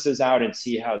services out and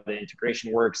see how the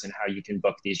integration works and how you can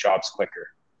book these jobs quicker.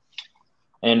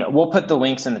 And we'll put the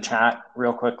links in the chat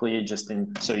real quickly,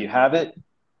 so you have it.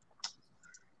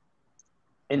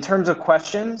 In terms of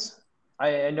questions,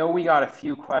 I know we got a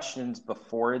few questions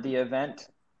before the event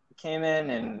came in,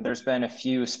 and there's been a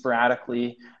few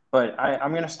sporadically, but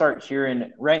I'm going to start here.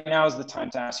 And right now is the time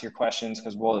to ask your questions,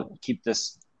 because we'll keep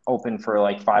this open for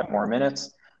like 5 more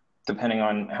minutes, depending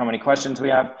on how many questions we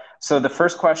have. So the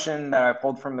first question that I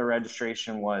pulled from the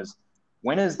registration was,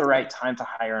 when is the right time to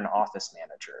hire an office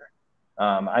manager?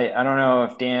 I don't know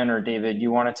if Dan or David,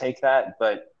 you want to take that,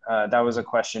 but that was a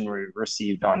question we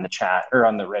received on the chat or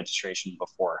on the registration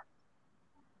before.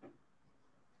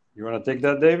 You want to take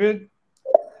that, David?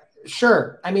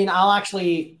 Sure. I mean, I'll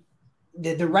actually,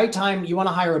 the right time, you want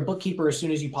to hire a bookkeeper as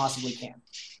soon as you possibly can.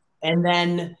 And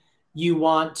then you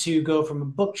want to go from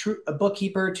a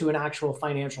bookkeeper to an actual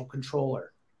financial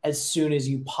controller as soon as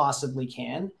you possibly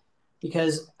can,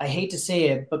 because I hate to say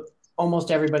it, but almost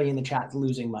everybody in the chat is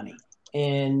losing money.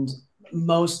 And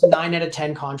most 9 out of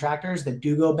 10 contractors that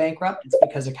do go bankrupt, it's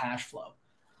because of cash flow.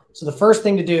 So the first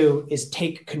thing to do is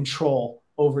take control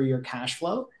over your cash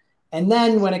flow. And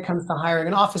then when it comes to hiring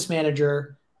an office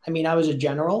manager, I mean, I was a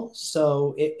general,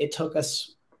 so it took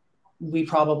us, we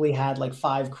probably had like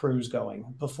 5 crews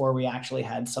going before we actually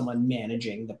had someone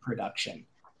managing the production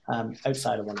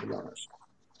outside of one of the owners.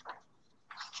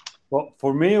 Well,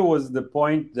 for me, it was the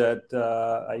point that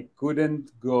I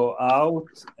couldn't go out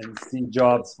and see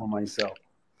jobs for myself.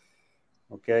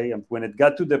 Okay, and when it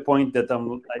got to the point that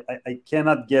I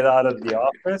cannot get out of the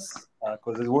office,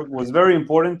 because it was very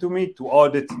important to me to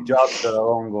audit jobs that are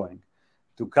ongoing,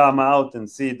 to come out and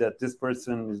see that this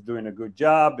person is doing a good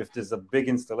job. If there's a big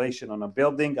installation on a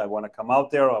building, I want to come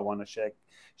out there. I want to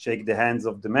shake the hands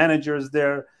of the managers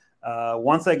there.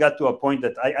 Once I got to a point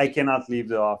that I cannot leave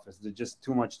the office, there's just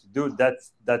too much to do.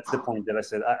 That's the point that I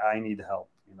said I need help.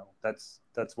 You know, that's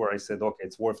where I said, okay,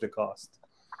 it's worth the cost.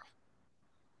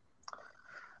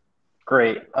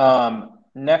 Great.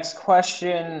 Next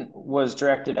question was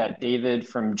directed at David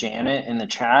from Janet in the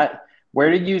chat. Where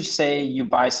did you say you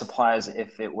buy supplies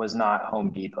if it was not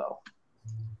Home Depot?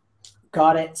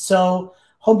 Got it. So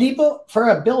Home Depot, for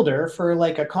a builder, for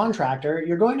like a contractor,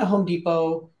 you're going to Home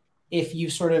Depot if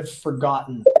you've sort of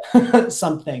forgotten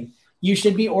something. You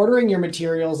should be ordering your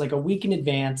materials like a week in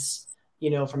advance, you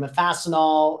know, from a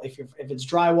Fastenal, if it's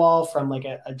drywall, from like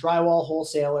a drywall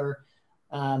wholesaler.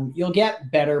 You'll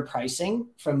get better pricing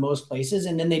from most places,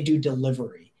 and then they do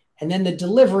delivery. And then the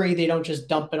delivery, they don't just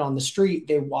dump it on the street,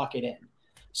 they walk it in.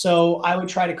 So I would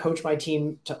try to coach my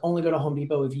team to only go to Home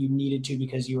Depot if you needed to,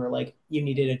 because you were like, you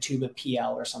needed a tube of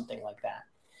PL or something like that.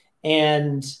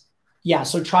 And yeah,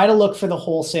 so try to look for the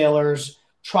wholesalers,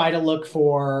 try to look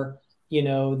for, you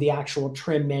know, the actual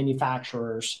trim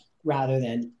manufacturers rather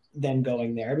than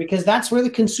going there, because that's where the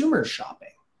consumer is shopping.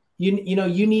 You know,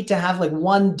 you need to have like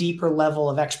one deeper level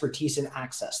of expertise and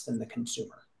access than the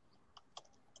consumer.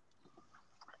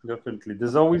 Definitely.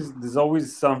 There's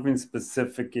always something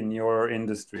specific in your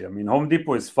industry. I mean, Home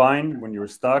Depot is fine when you're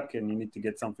stuck and you need to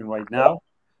get something right now.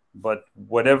 But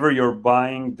whatever you're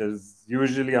buying, there's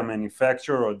usually a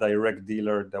manufacturer or direct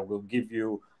dealer that will give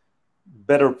you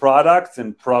better products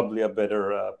and probably a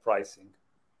better pricing.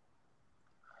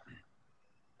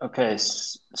 Okay,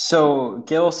 so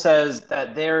Gil says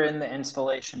that they're in the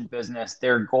installation business.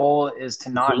 Their goal is to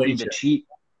not be the cheap.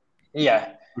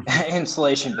 Yeah,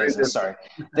 installation business, sorry.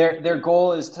 Their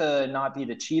goal is to not be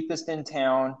the cheapest in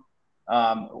town.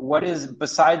 What is,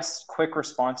 besides quick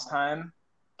response time,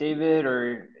 David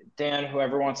or Dan,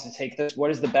 whoever wants to take this, what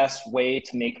is the best way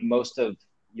to make most of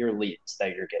your leads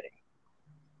that you're getting?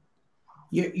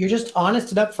 You're just honest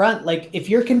and upfront. Like if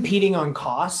you're competing on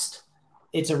cost,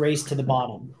 it's a race to the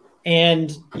bottom.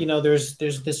 And, you know, there's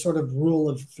this sort of rule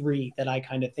of 3 that I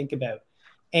kind of think about.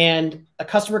 And a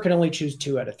customer can only choose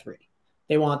 2 out of 3.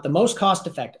 They want the most cost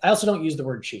effective. I also don't use the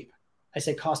word cheap. I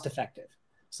say cost effective.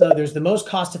 So there's the most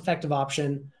cost effective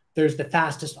option, there's the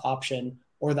fastest option,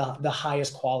 or the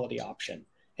highest quality option.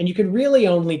 And you can really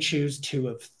only choose 2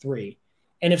 of 3.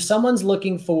 And if someone's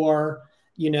looking for,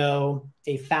 you know,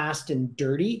 a fast and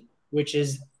dirty, which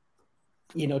is,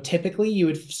 you know, typically you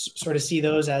would sort of see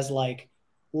those as like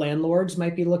landlords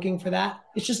might be looking for that.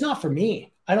 It's just not for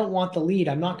me. I don't want the lead.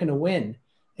 I'm not going to win.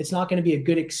 It's not going to be a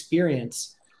good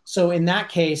experience. So in that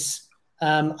case,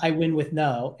 I win with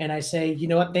no. And I say, you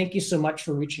know what? Thank you so much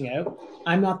for reaching out.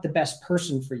 I'm not the best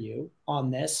person for you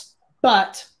on this,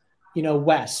 but, you know,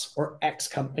 Wes or X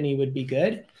company would be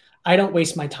good. I don't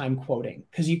waste my time quoting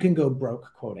because you can go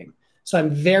broke quoting. So I'm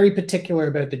very particular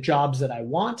about the jobs that I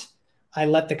want. I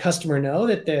let the customer know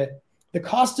that the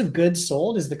cost of goods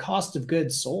sold is the cost of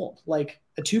goods sold. Like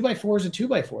a 2x4 is a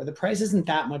 2x4. The price isn't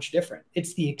that much different.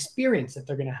 It's the experience that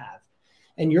they're going to have.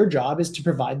 And your job is to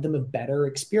provide them a better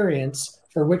experience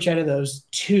for which out of those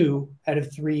 2 out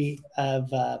of 3 of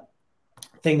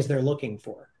things they're looking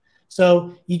for.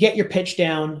 So you get your pitch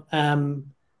down.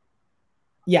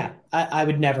 Yeah, I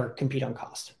would never compete on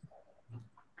cost.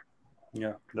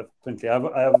 Yeah, definitely.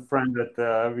 I have a friend that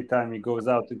every time he goes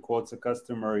out and quotes a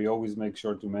customer, he always makes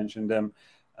sure to mention them.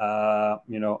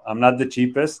 I'm not the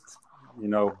cheapest,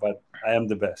 but I am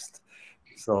the best.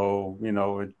 So,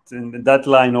 and that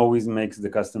line always makes the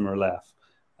customer laugh.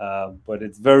 But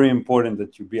it's very important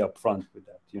that you be upfront with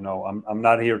that. I'm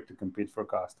not here to compete for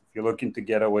cost. If you're looking to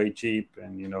get away cheap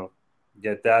and,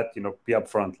 get that, be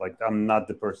upfront. Like, I'm not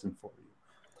the person for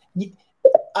you.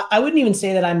 I wouldn't even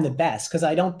say that I'm the best, because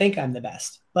I don't think I'm the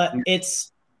best, but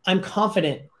I'm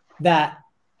confident that,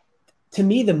 to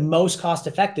me, the most cost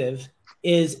effective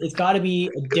is it's got to be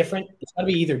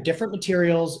either different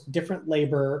materials, different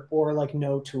labor, or like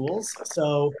no tools.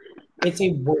 So it's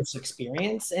a worse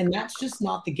experience. And that's just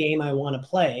not the game I want to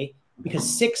play,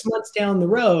 because 6 months down the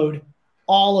road,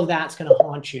 all of that's going to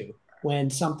haunt you when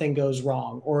something goes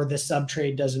wrong or the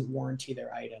subtrade doesn't warranty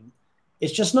their item.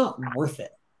 It's just not worth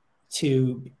it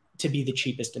to be the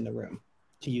cheapest in the room,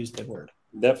 to use the word.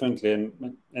 Definitely.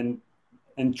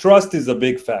 And trust is a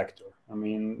big factor. I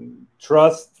mean,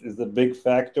 trust is a big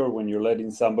factor when you're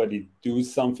letting somebody do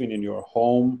something in your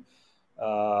home,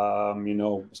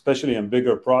 especially in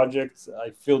bigger projects.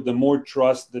 I feel the more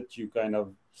trust that you kind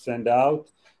of send out.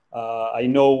 I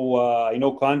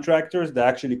know contractors that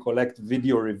actually collect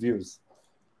video reviews,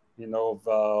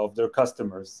 of their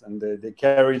customers, and they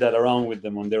carry that around with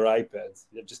them on their iPads,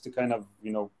 just to kind of,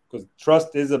 because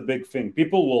trust is a big thing.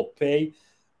 People will pay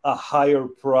a higher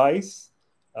price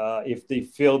if they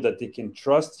feel that they can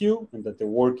trust you and that the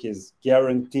work is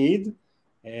guaranteed,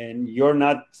 and you're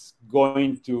not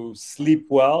going to sleep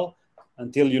well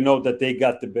until you know that they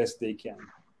got the best they can.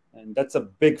 And that's a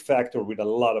big factor with a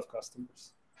lot of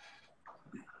customers.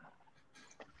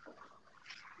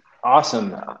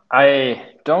 Awesome. I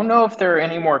don't know if there are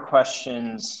any more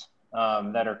questions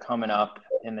that are coming up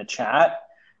in the chat,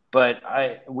 but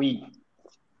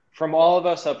from all of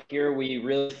us up here, we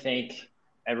really thank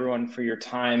everyone for your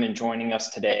time and joining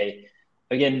us today.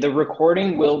 Again, the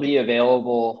recording will be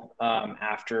available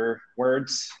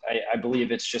afterwards. I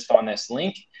believe it's just on this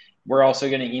link. We're also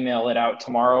going to email it out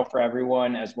tomorrow for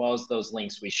everyone, as well as those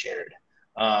links we shared.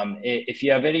 If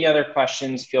you have any other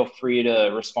questions, feel free to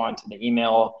respond to the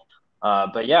email.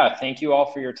 But yeah, thank you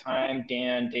all for your time,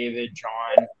 Dan, David,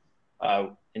 John,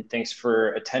 and thanks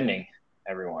for attending,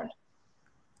 everyone.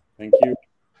 Thank you.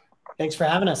 Thanks for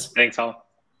having us. Thanks all.